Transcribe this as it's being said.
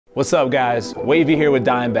What's up guys, Wavy here with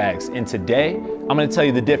Dimebags, and today I'm going to tell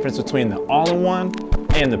you the difference between the all-in-one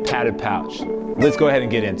and the padded pouch. Let's go ahead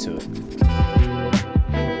and get into it.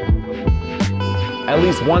 At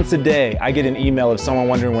least once a day, I get an email of someone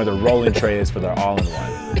wondering where the rolling tray is for their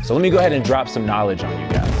all-in-one. So let me go ahead and drop some knowledge on you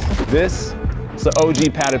guys. This is the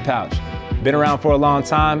OG padded pouch. Been around for a long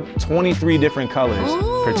time, 23 different colors.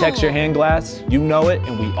 Protects your hand glass, you know it,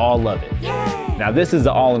 and we all love it. Now this is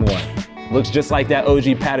the all-in-one. Looks just like that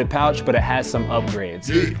OG padded pouch, but it has some upgrades.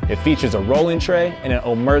 It features a rolling tray and an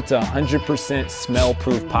omerta 100%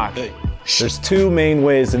 smell-proof pocket. There's two main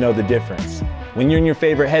ways to know the difference. When you're in your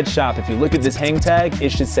favorite head shop, if you look at this hang tag, it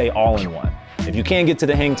should say all-in-one. If you can't get to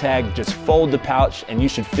the hang tag, just fold the pouch and you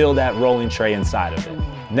should fill that rolling tray inside of it.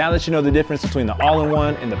 Now that you know the difference between the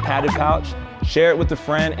all-in-one and the padded pouch, share it with a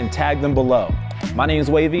friend and tag them below. My name's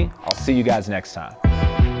Wavy, I'll see you guys next time.